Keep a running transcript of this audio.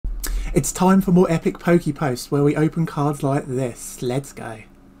It's time for more epic PokePost, where we open cards like this. Let's go.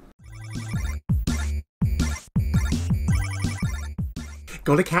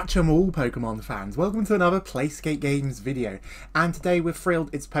 Gotta catch 'em all, Pokemon fans. Welcome to another PlaySkape Games video. And today we're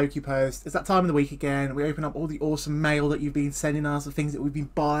thrilled it's PokePost. It's that time of the week again. We open up all the awesome mail that you've been sending us, the things that we've been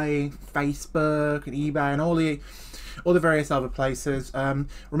buying, Facebook and eBay and all the various other places.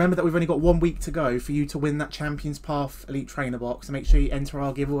 Remember that we've only got 1 week to go for you to win that Champions Path Elite Trainer box. So make sure you enter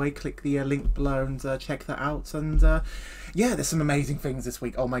our giveaway. Click the link below and check that out. And yeah, there's some amazing things this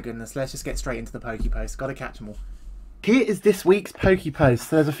week. Oh my goodness, let's just get straight into the PokePost. Gotta catch them all. Here is this week's PokePost.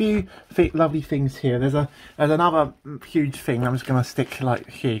 There's a few lovely things here. There's another huge thing. I'm just going to stick like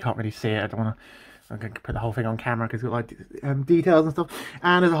here. You can't really see it. I'm going to put the whole thing on camera because it's got like details and stuff.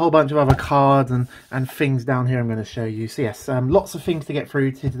 And there's a whole bunch of other cards and things down here I'm going to show you. So yes, lots of things to get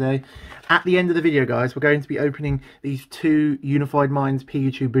through today. At the end of the video, guys, we're going to be opening these 2 Unified Minds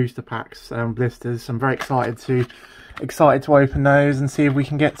Pikachu booster packs blisters. I'm very excited to open those and see if we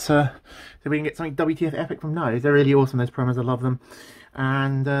can get something WTF epic from those. They're really awesome, those promos. I love them.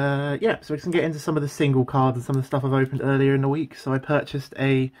 And yeah, so we can get into some of the single cards and some of the stuff I've opened earlier in the week. So I purchased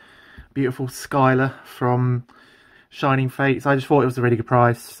a beautiful Skyla from Shining Fates. I just thought it was a really good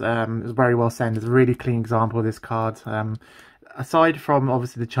price. It was very well sent. It's a really clean example of this card. Aside from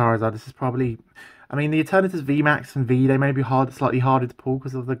obviously the Charizard, this is probably, I mean, the Eternatus VMAX and V, they may be slightly harder to pull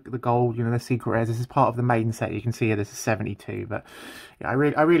because of the gold, you know, the secret rares. This is part of the main set. You can see here, this is 72, but yeah, I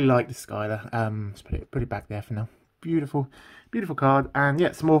really like this Skyla. Let's put it back there for now. Beautiful card. And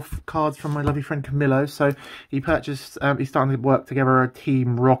yeah, some more cards from my lovely friend Camillo. So he purchased, he's starting to work together a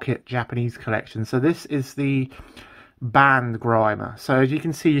Team Rocket Japanese collection. So this is the banned Grimer. So as you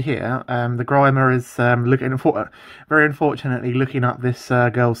can see here, the Grimer is very unfortunately looking up this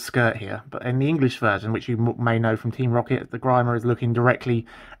girl's skirt here. But in the English version, which you may know from Team Rocket, the Grimer is looking directly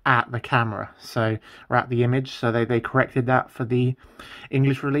at the camera, so or at the image. So they corrected that for the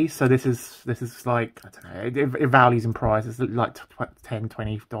English release. So this is like, I don't know, it values in price. It's like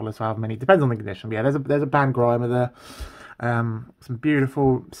 $10-$20, however many, depends on the condition. But yeah, there's a banned Grimer there. Some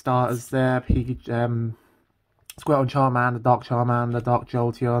beautiful starters there. Squirtle Charmander, Dark Charmander, Dark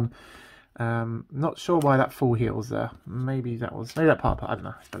Jolteon. Not sure why that full heal's there. Maybe that part, I don't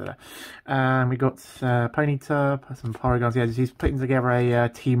know. It's better there. We got Ponyta, some Porygons. Yeah, he's putting together a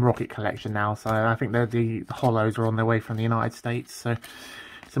Team Rocket collection now. So I think the holos are on their way from the United States. So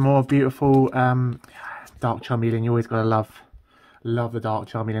some more beautiful Dark Charmeleon. You always gotta love the Dark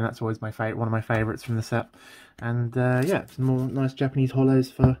Charmeleon. That's always my favorite, one of my favorites from the set. And yeah, some more nice Japanese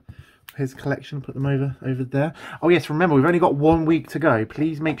holos for his collection. Put them over there. Oh yes, remember, we've only got 1 week to go.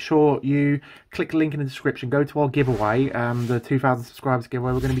 Please make sure you click the link in the description, go to our giveaway, the 2,000 subscribers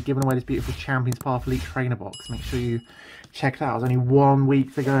giveaway. We're going to be giving away this beautiful Champions Path Elite Trainer box. Make sure you check that out. There's only 1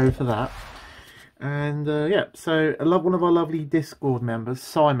 week to go for that. And yeah, so I love one of our lovely Discord members,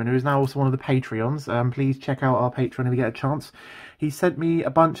 Simon, who is now also one of the Patreons. Please check out our Patreon if you get a chance. He sent me a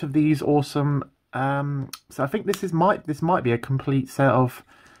bunch of these awesome so I think this might be a complete set of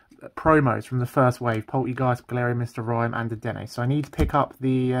promos from the first wave: Poltergeist, Galarian, Mr. Rhyme, and Dedenne. So I need to pick up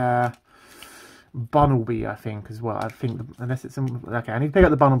the Bunnelby, I think, as well. I think, unless it's okay, I need to pick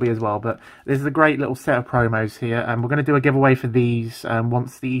up the Bunnelby as well. But this is a great little set of promos here, and we're going to do a giveaway for these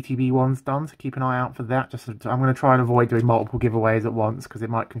once the ETB one's done. So keep an eye out for that. I'm going to try and avoid doing multiple giveaways at once because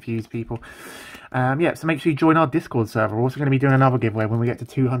it might confuse people. Yeah, so make sure you join our Discord server. We're also going to be doing another giveaway when we get to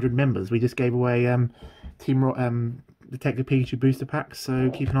 200 members. We just gave away Detective Pikachu booster packs, so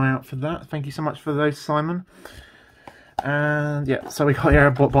keep an eye out for that. Thank you so much for those, Simon. And yeah, so we got here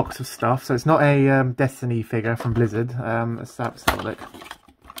a box of stuff. So it's not a Destiny figure from Blizzard. Let's have a look.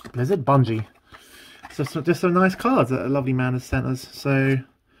 Blizzard, Bungie. So just some nice cards that a lovely man has sent us. So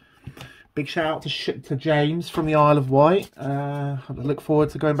big shout out to James from the Isle of Wight. I look forward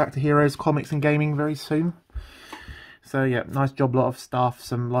to going back to Heroes, Comics and Gaming very soon. So yeah, nice job, lot of stuff.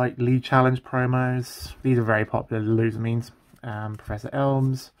 Some like League Challenge promos. These are very popular, the loser means. Professor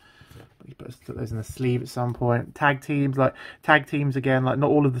Elms. You put those in the sleeve at some point. Tag teams again, like not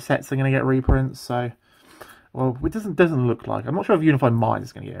all of the sets are going to get reprints. So, well, it doesn't look like. I'm not sure if Unified Mind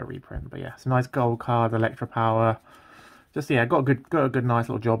is going to get a reprint, but yeah, some nice gold card, Electra Power. Just yeah, got a good nice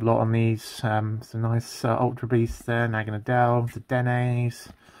little job lot on these. Some nice Ultra Beasts there, Naganadel, the Denes.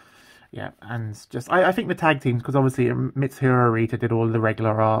 Yeah, and just I think the tag teams, because obviously Mitsuhiro Rita did all the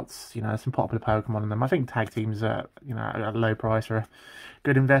regular arts, you know, some popular Pokemon in them. I think tag teams are, you know, at a low price are a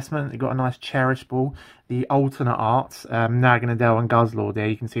good investment. You got a nice Cherish Ball, the alternate arts, Naganadel and Guzzlord there.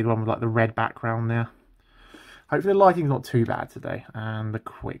 You can see the one with like the red background there. Hopefully the lighting's not too bad today. And the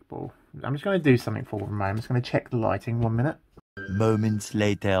Quick Ball. I'm just going to do something for them. I'm just going to check the lighting 1 minute. moments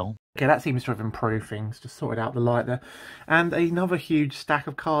later. Okay, that seems to have improved things, just sorted out the light there. And another huge stack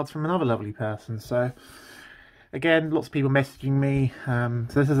of cards from another lovely person. So, again, lots of people messaging me.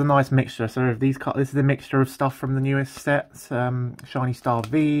 So this is a nice mixture. So these cards, this is a mixture of stuff from the newest sets. Shiny Star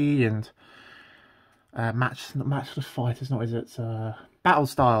V and Matchless Fighters, not is it? It's Battle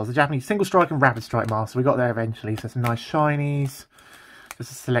Styles, the Japanese Single Strike and Rapid Strike Master. We got there eventually. So some nice shinies.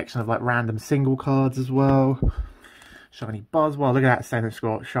 Just a selection of like random single cards as well. Shiny Buzzwole, look at that standard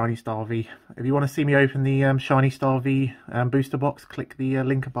score, Shiny Star V. If you want to see me open the Shiny Star V booster box, click the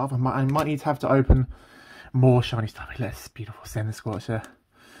link above. I might need to have to open more Shiny Star V. Let's beautiful standard squash there.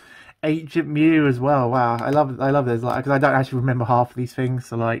 Ancient Mew as well. Wow, I love those, like, because I don't actually remember half of these things,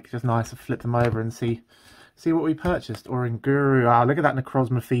 so like just nice to flip them over and see what we purchased. Or in Guru. Ah, look at that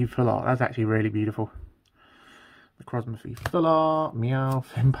Necrozma Full Art. That's actually really beautiful. Necrozma Full Art,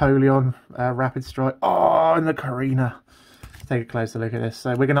 Meowth, Empoleon, Rapid Strike. Oh, and the Korrina. Let's take a closer look at this.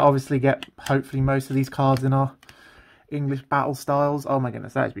 So we're going to obviously get, hopefully, most of these cards in our English battle styles. Oh my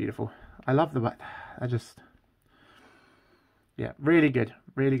goodness, that is beautiful. I love the, yeah, really good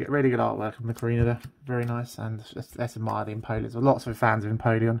artwork from the Korrina there. Very nice, and let's admire the Empoleons. Lots of fans of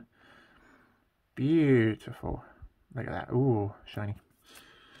Empoleon. Beautiful. Look at that. Ooh, shiny.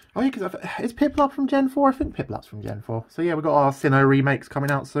 Oh yeah, because is Piplup from Gen 4? I think Piplup's from Gen 4. So yeah, we've got our Sinnoh remakes coming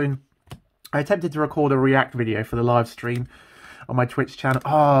out soon. I attempted to record a react video for the live stream on my Twitch channel.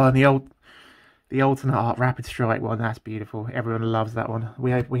 Oh, and the alternate art Rapid Strike one, that's beautiful. Everyone loves that one.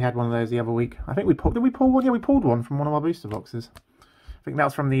 We had one of those the other week. I think did we pull one? Yeah, we pulled one from one of our booster boxes. I think that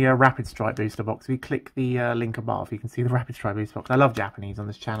was from the Rapid Strike booster box. If you click the link above, you can see the Rapid Strike booster box. I love Japanese on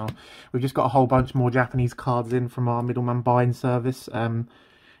this channel. We've just got a whole bunch more Japanese cards in from our middleman buying service.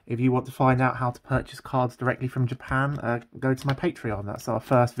 If you want to find out how to purchase cards directly from Japan, go to my Patreon. That's our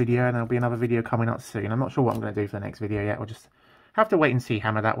first video, and there'll be another video coming up soon. I'm not sure what I'm going to do for the next video yet. We'll just have to wait and see.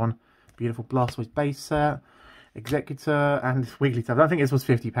 Hammer that one. Beautiful Blastoise base set, Executor, and Wigglytuff. I don't think this was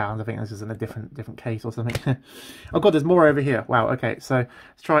 £50. I think this is in a different case or something. Oh god, there's more over here. Wow. Okay, so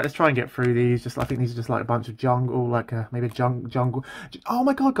let's try and get through these. I think these are just like a bunch of jungle, like maybe a jungle. Oh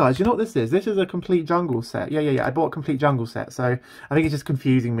my god, guys, you know what this is? This is a complete jungle set. Yeah. I bought a complete jungle set, so I think it's just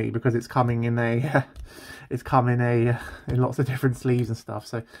confusing me because it's coming in a. It's come in lots of different sleeves and stuff.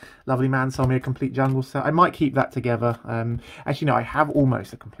 So lovely man sold me a complete jungle set. I might keep that together. Actually no, I have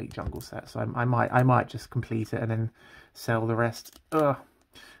almost a complete jungle set, so I might just complete it and then sell the rest. Ugh.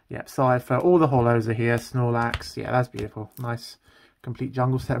 Yeah, Cypher. All the holos are here. Snorlax. Yeah, that's beautiful. Nice complete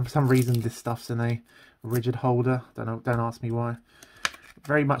jungle set. And for some reason this stuff's in a rigid holder. Don't ask me why.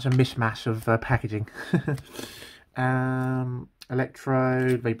 Very much a mishmash of packaging.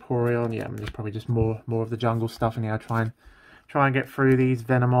 Electrode, Vaporeon, yeah, there's probably just more of the jungle stuff in here. Try and get through these.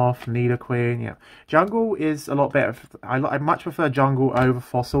 Venomoth, Nidoqueen, yeah. Jungle is a lot better. I much prefer Jungle over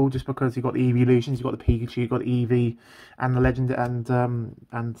Fossil, just because you've got the evolutions, you've got the Pikachu, you've got the Eevee, and the Legend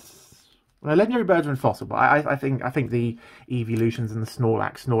well, Legendary Birds are in Fossil, but I think the evolutions and the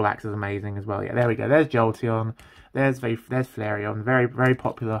Snorlax is amazing as well. Yeah, there we go. There's Jolteon, there's Flareon, very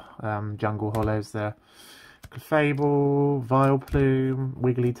popular jungle holos there. Fable, Vileplume,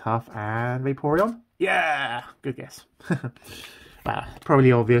 Wigglytuff, and Vaporeon. Yeah, good guess. Well,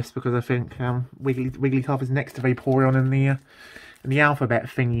 probably obvious because I think Wigglytuff is next to Vaporeon in the alphabet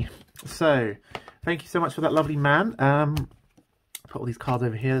thingy. So, thank you so much for that lovely man. Put all these cards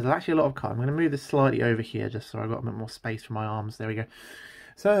over here. There's actually a lot of cards. I'm going to move this slightly over here just so I've got a bit more space for my arms. There we go.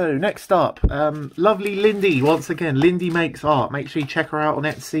 So, next up, lovely Lindy. Once again, Lindy makes art. Make sure you check her out on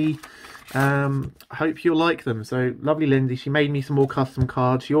Etsy. I hope you'll like them. So lovely Lindy, she made me some more custom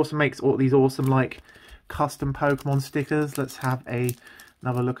cards. She also makes all these awesome like custom Pokemon stickers. Let's have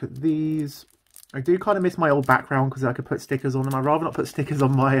another look at these. I do kind of miss my old background because I could put stickers on them. I'd rather not put stickers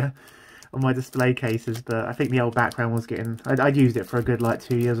on my display cases, but I think the old background was getting. I'd used it for a good like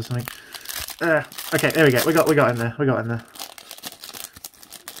 2 years or something. Okay, there we go. We got in there.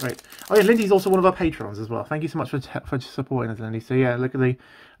 Right. Oh yeah, Lindy's also one of our patrons as well. Thank you so much for supporting us, Lindy. So yeah, look at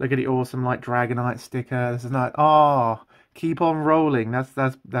the awesome like Dragonite sticker. This is nice. Oh, keep on rolling. That's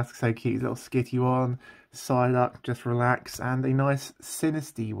so cute. Little skitty one. Psyduck, just relax, and a nice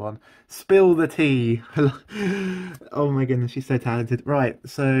Sinistea one. Spill the tea. Oh my goodness, she's so talented. Right,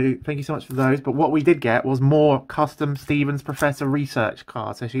 so thank you so much for those. But what we did get was more custom Stevens Professor research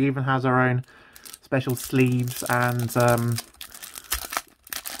cards. So she even has her own special sleeves and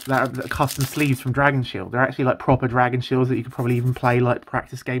custom sleeves from Dragon Shield. They're actually like proper Dragon Shields that you could probably even play like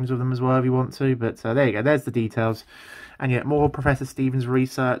practice games with them as well if you want to. But there you go, there's the details. And yeah, more Professor Stevens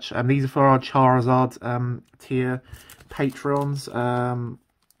research. These are for our Charizard tier patrons.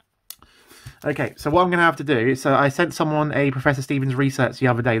 Okay, so what I'm going to have to do is, so I sent someone a Professor Stevens research the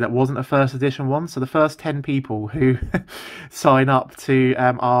other day that wasn't a first edition one. So the first 10 people who sign up to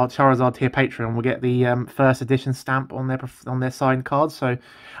our Charizard tier Patreon will get the first edition stamp on their signed cards. So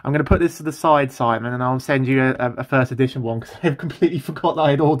I'm going to put this to the side, Simon, and I'll send you a first edition one because I've completely forgot that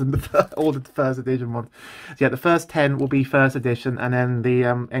I'd ordered the first edition one. So yeah, the first 10 will be first edition, and then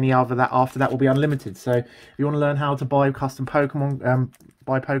the any other that after that will be unlimited. So if you want to learn how to buy custom Pokemon,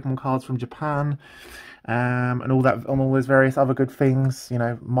 buy Pokemon cards from Japan, and all that, and all those various other good things, you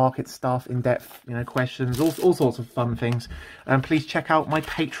know, market stuff, in-depth, you know, questions, all sorts of fun things. Please check out my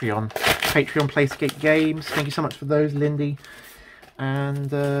Patreon PlaySkape Games. Thank you so much for those, Lindy.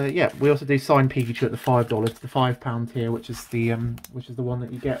 And yeah, we also do signed Pikachu at the $5, the £5 tier, which is the one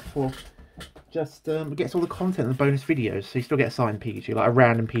that you get for just it gets all the content and the bonus videos, so you still get a signed Pikachu, like a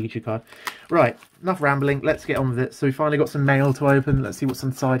random Pikachu card. Right, enough rambling, let's get on with it. So we finally got some mail to open. Let's see what's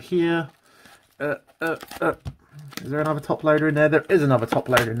inside here. Is there another top loader in there? There is another top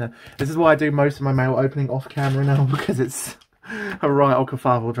loader in there. This is why I do most of my mail opening off camera now, because it's a right old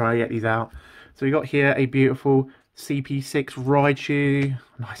kerfuffle trying to get these out. So we got here a beautiful CP6 Raichu,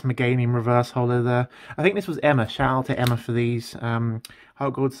 nice Meganium reverse holo there. I think this was Emma. Shout out to Emma for these.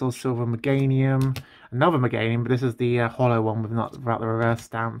 Hot Gold Soul Silver Meganium, another Meganium, but this is the holo one without the reverse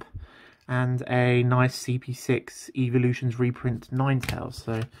stamp, and a nice CP6 Evolutions reprint Ninetales.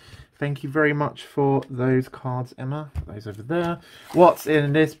 So thank you very much for those cards, Emma. Those over there. What's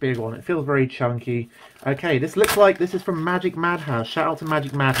in this big one? It feels very chunky. Okay, this looks like this is from Magic Madhouse. Shout out to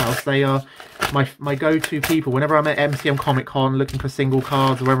Magic Madhouse. They are my go-to people whenever I'm at MCM Comic Con looking for single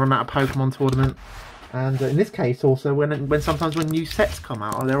cards, or whenever I'm at a Pokemon tournament. And in this case, also when sometimes when new sets come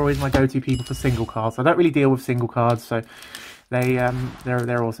out, they're always my go-to people for single cards. I don't really deal with single cards, so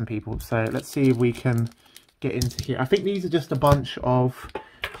they're awesome people. So let's see if we can get into here. I think these are just a bunch of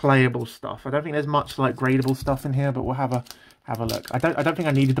playable stuff. I don't think there's much like gradable stuff in here, but we'll have a look. I don't think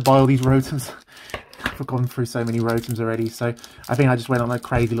I needed to buy all these Rotoms. I've gone through so many Rotoms already, so I think I just went on a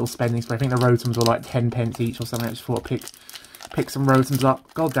crazy little spending spree. I think the Rotoms were like 10 pence each or something. I just thought I'd pick some Rotoms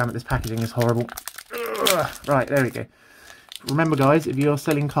up. God damn it, this packaging is horrible. Ugh. Right, there we go. Remember, guys, if you're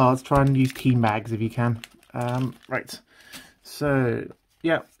selling cards, try and use team bags if you can. Right, so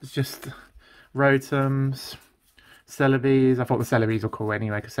yeah, it's just Rotoms, Celebes. I thought the Celebes were cool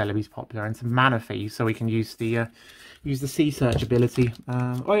anyway because Celebi's popular, and some Manaphy, so we can use the sea search ability.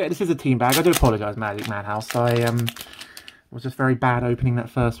 Oh yeah, this is a team bag. I do apologise, Magic Madhouse. I was just very bad opening that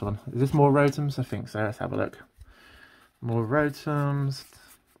first one. Is this more Rotoms? I think so. Let's have a look. More Rotoms.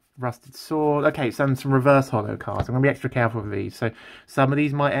 Rusted Sword. Okay, some reverse holo cards. I'm going to be extra careful with these. So some of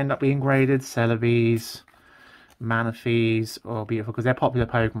these might end up being graded. Celebes, Manaphy's, or beautiful, because they're popular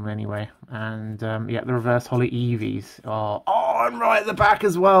Pokemon anyway. And yeah, the reverse holo Eevees are... Oh, and right at the back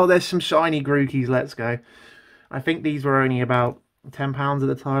as well, there's some Shiny Grookeys. Let's go. I think these were only about £10 at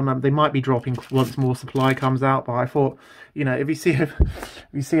the time. They might be dropping once more supply comes out, but I thought, you know, if you see over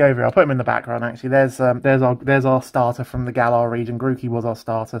here, I'll put them in the background. Actually, there's our starter from the Galar region. Grookey was our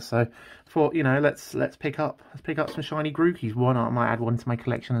starter, so I thought, you know, let's pick up some Shiny Grookeys. Why not? I might add one to my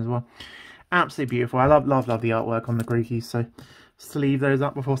collection as well. Absolutely beautiful. I love the artwork on the Grookeys. So just to leave those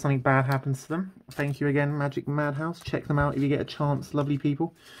up before something bad happens to them. Thank you again, Magic Madhouse. Check them out if you get a chance. Lovely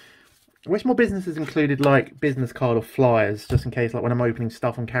people. I wish more businesses included like business card or flyers, just in case, like when I'm opening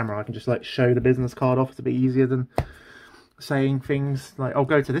stuff on camera, I can just like show the business card off. It's a bit easier than saying things like, "Oh,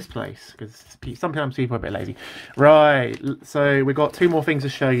 go to this place," because sometimes people are a bit lazy. Right, so we've got two more things to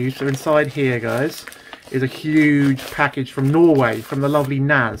show you. So inside here, guys, is a huge package from Norway, from the lovely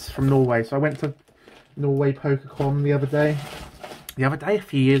Naz from Norway. So I went to Norway PokeCon the other day, a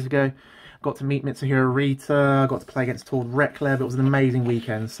few years ago. Got to meet Mitsuhiro Rita, got to play against Tord Reklev. It was an amazing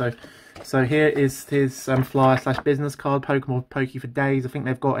weekend. So here is his flyer / business card, Pokemon Poke for Days. I think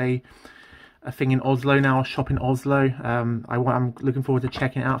they've got a thing in Oslo now, a shop in Oslo. I'm looking forward to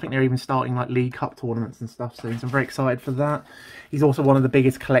checking it out. I think they're even starting like League Cup tournaments and stuff soon, so I'm very excited for that. He's also one of the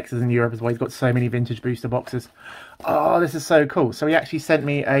biggest collectors in Europe as well. He's got so many vintage booster boxes. Oh, this is so cool. So he actually sent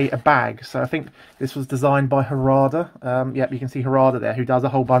me a bag. So I think this was designed by Harada. Yep, you can see Harada there, who does a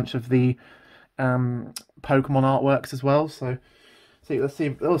whole bunch of the Pokemon artworks as well. So let's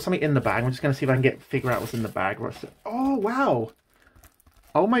see. Oh, something in the bag. I'm just going to see if I can figure out what's in the bag. Oh wow!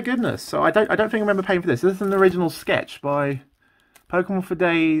 Oh my goodness! So I don't think I remember paying for this. This is an original sketch by Pokemon for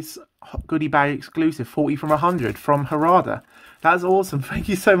Days goodie bag exclusive, 40 from 100 from Harada. That's awesome. Thank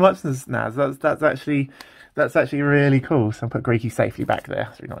you so much, Naz. That's actually really cool. So I'll put Grookey safely back there.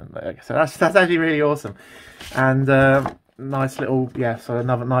 So that's actually really awesome. And nice little, yeah. So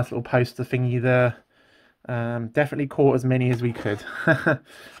another nice little poster thingy there. Definitely caught as many as we could.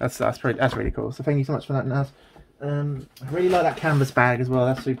 that's really cool. So thank you so much for that, Naz. I really like that canvas bag as well.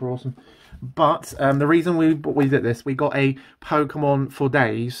 That's super awesome. But the reason we did this, we got a Pokemon for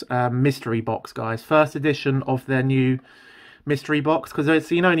Days mystery box, guys. First edition of their new mystery box, because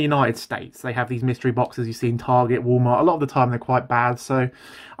it's, you know, in the United States they have these mystery boxes you see in Target, Walmart. A lot of the time they're quite bad. So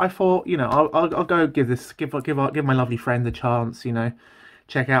I thought, you know, I'll go give my lovely friend a chance, you know,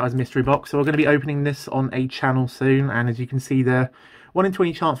 check out his mystery box. So we're going to be opening this on a channel soon, and as you can see there, 1 in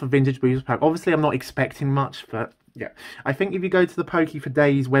 20 chance for vintage booster pack. Obviously I'm not expecting much, but yeah, I think if you go to the Pokemon for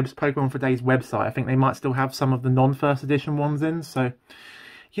Days website, I think they might still have some of the non-first edition ones in. So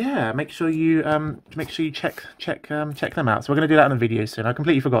yeah, make sure you check them out. So we're going to do that in a video soon. I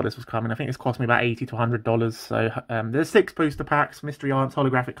completely forgot this was coming. I think it's cost me about $80 to $100. So there's 6 booster packs, mystery aunts,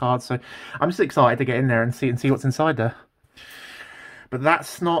 holographic cards. So I'm just excited to get in there and see what's inside there. But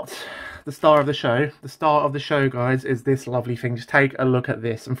that's not the star of the show. The star of the show, guys, is this lovely thing. Just take a look at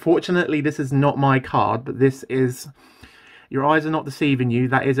this. Unfortunately, this is not my card, but this is... Your eyes are not deceiving you.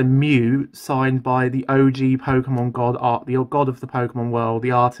 That is a Mew signed by the OG Pokemon god, the god of the Pokemon world,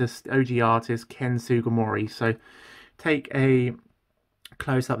 the artist, OG artist, Ken Sugimori. So take a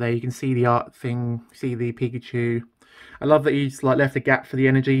close up there. You can see the art thing, see the Pikachu. I love that he's like left a gap for the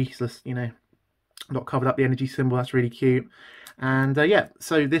energy. He's just, you know, not covered up the energy symbol. That's really cute. And yeah,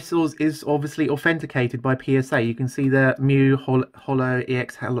 so this is obviously authenticated by PSA. You can see the Mew, Holo,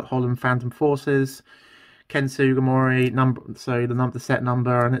 EX, Holon, Phantom Forces, Ken Sugimori, the set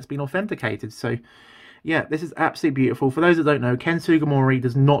number, and it's been authenticated. So yeah, this is absolutely beautiful. For those that don't know, Ken Sugimori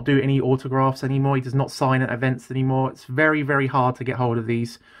does not do any autographs anymore. He does not sign at events anymore. It's very, very hard to get hold of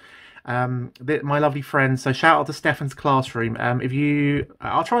these. My lovely friends, so shout out to Steffen's Classroom.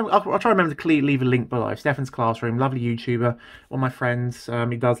 I'll try and remember to leave a link below. Steffen's Classroom, lovely YouTuber, one of my friends.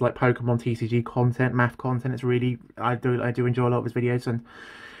 He does like Pokemon TCG content, math content. It's really, I do enjoy a lot of his videos.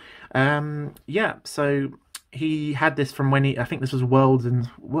 And yeah, so he had this from when I think this was Worlds, and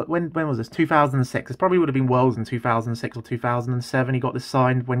when was this? 2006. This probably would have been Worlds in 2006 or 2007. He got this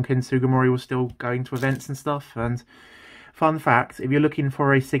signed when Ken Sugimori was still going to events and stuff. And fun fact, if you're looking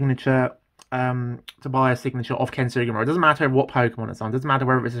for a signature, to buy a signature of Ken Sugimori, it doesn't matter what Pokemon it's on. It doesn't matter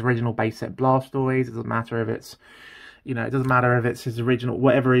whether it's his original base set Blastoise. It doesn't matter if it's, you know, it doesn't matter if it's his original,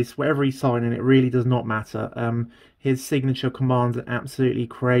 whatever he's signing, it really does not matter. His signature commands an absolutely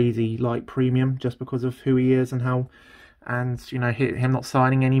crazy, like, premium just because of who he is and how, and, you know, him not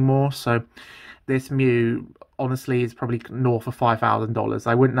signing anymore. So this Mew, honestly, is probably north of $5,000.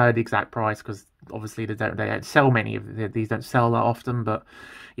 I wouldn't know the exact price because obviously they don't sell many of these, don't sell that often. But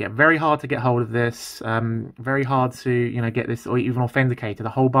yeah, very hard to get hold of this. Very hard to, you know, get this or even authenticated. A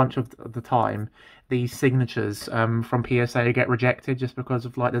whole bunch of the time, these signatures from PSA get rejected just because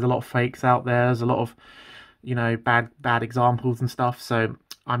of, like, there's a lot of fakes out there. There's a lot of, you know, bad examples and stuff. So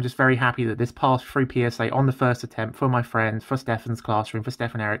I'm just very happy that this passed through PSA on the first attempt for my friend, for Steffen's Classroom, for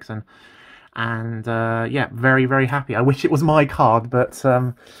Steffen Eriksson. And yeah, very, very happy. I wish it was my card, but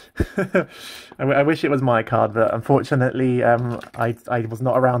I wish it was my card, but unfortunately I was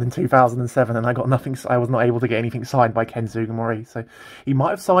not around in 2007 and I got nothing. I was not able to get anything signed by Ken Sugimori. So he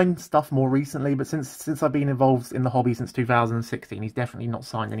might have signed stuff more recently, but since I've been involved in the hobby since 2016, he's definitely not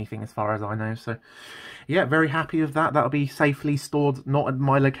signed anything as far as I know. So yeah, very happy with that. That'll be safely stored, not at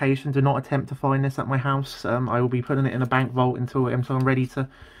my location. Do not attempt to find this at my house. I will be putting it in a bank vault until I'm ready to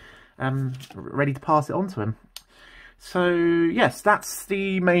pass it on to him. So yes, that's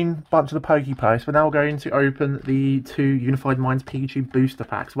the main bunch of the PokePost. We're now going to open the 2 Unified Minds Pikachu booster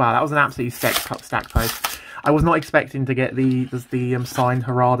packs. Wow, that was an absolutely stacked post. I was not expecting to get the signed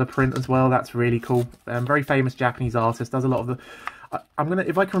Harada print as well. That's really cool. Very famous Japanese artist, does a lot of the. I'm gonna,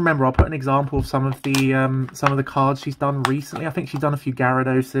 if I can remember, I'll put an example of some of the cards she's done recently. I think she's done a few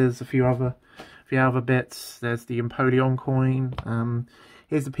Gyarados, a few other bits. There's the Empoleon coin.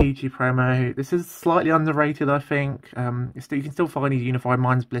 Here's the Pikachu promo. This is slightly underrated, I think. You can still find these Unified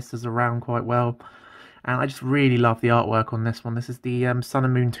Minds blisters around quite well. And I just really love the artwork on this one. This is the Sun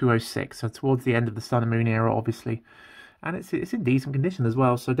and Moon 206, so towards the end of the Sun and Moon era, obviously. And it's in decent condition as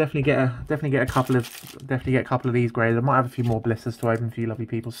well. So definitely get a couple of these grades. I might have a few more blisters to open for you lovely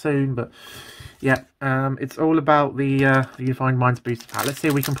people soon. But yeah, it's all about the Unified Minds booster pack. Let's see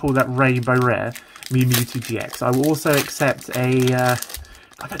if we can pull that Rainbow Rare Mew Mewtwo GX. I will also accept a.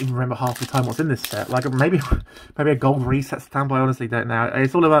 I don't even remember half the time what's in this set. Like maybe a gold reset stamp. I honestly don't know.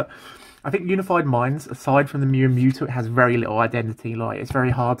 It's all about. I think Unified Minds, aside from the Mew and Mewtwo, it has very little identity. Like it's very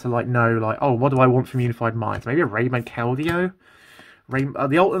hard to know. Like, oh, what do I want from Unified Minds? Maybe a Rainbow Keldeo.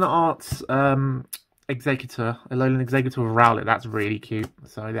 The alternate arts Executor, Alolan Executor with Rowlet. That's really cute.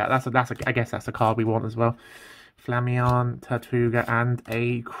 So yeah, I guess that's a card we want as well. Flameon, Tortuga, and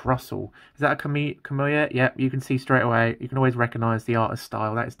a Crustle. Is that a Kamuya? Yep, you can see straight away. You can always recognise the artist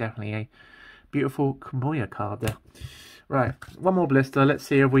style. That is definitely a beautiful Kamuya card there. Right, one more blister. Let's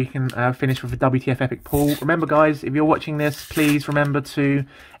see if we can finish with a WTF Epic pull. Remember, guys, if you're watching this, please remember to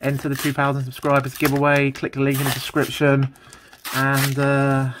enter the 2,000 subscribers giveaway. Click the link in the description. And,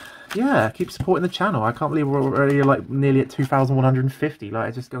 yeah, keep supporting the channel. I can't believe we're already, like, nearly at 2,150. Like,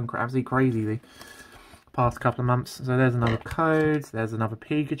 it's just going absolutely crazy the past couple of months. So there's another code. There's another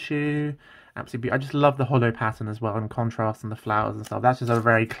Pikachu. Absolutely, I just love the holo pattern as well, and contrast and the flowers and stuff. That's just a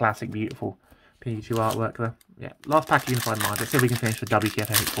very classic, beautiful Pikachu artwork there. Yeah, last pack of Unified Mind. Let's see if we can finish with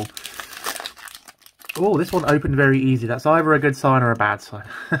WTF Epic Pull. Oh, this one opened very easy. That's either a good sign or a bad sign.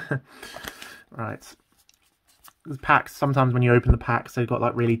 Right. The packs, sometimes when you open the packs, they've got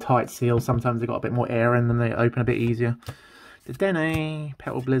like really tight seals. Sometimes they've got a bit more air in them. They open a bit easier. Dedenne,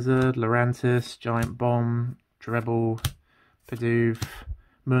 Petal Blizzard, Lurantis, Giant Bomb, Drebble, Pidoof,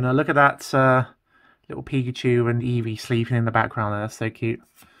 Munna. Look at that little Pikachu and Eevee sleeping in the background there. That's so cute.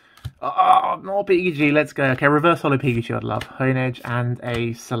 Oh, more Pikachu, let's go. Okay, reverse holo Pikachu I'd love. Honedge and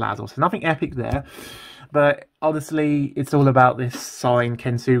a Salazzle. So nothing epic there. But honestly, it's all about this signed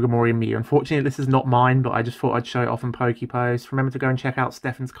Ken Sugimori and Mew. Unfortunately, this is not mine, but I just thought I'd show it off on PokePost. Remember to go and check out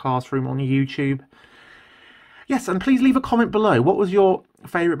Steffen's Classroom on YouTube. Yes, and please leave a comment below. What was your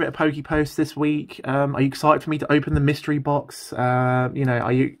favourite bit of PokePost this week? Are you excited for me to open the mystery box? You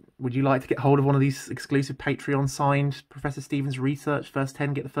know, would you like to get hold of one of these exclusive Patreon signed Professor Stevens Research First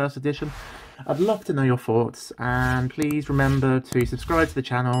 10 Get the First Edition? I'd love to know your thoughts, and please remember to subscribe to the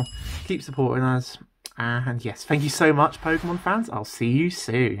channel, keep supporting us, and yes, thank you so much, Pokemon fans. I'll see you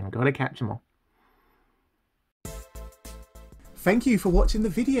soon. Gotta catch them all. Thank you for watching the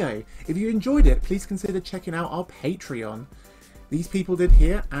video. If you enjoyed it, please consider checking out our Patreon. These people did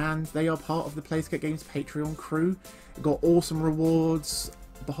here, and they are part of the PlaySkape Games Patreon crew. Got awesome rewards,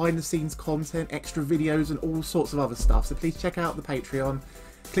 behind the scenes content, extra videos, and all sorts of other stuff. So please check out the Patreon.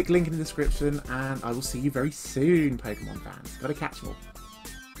 Click link in the description, and I will see you very soon, Pokemon fans. Gotta catch them all.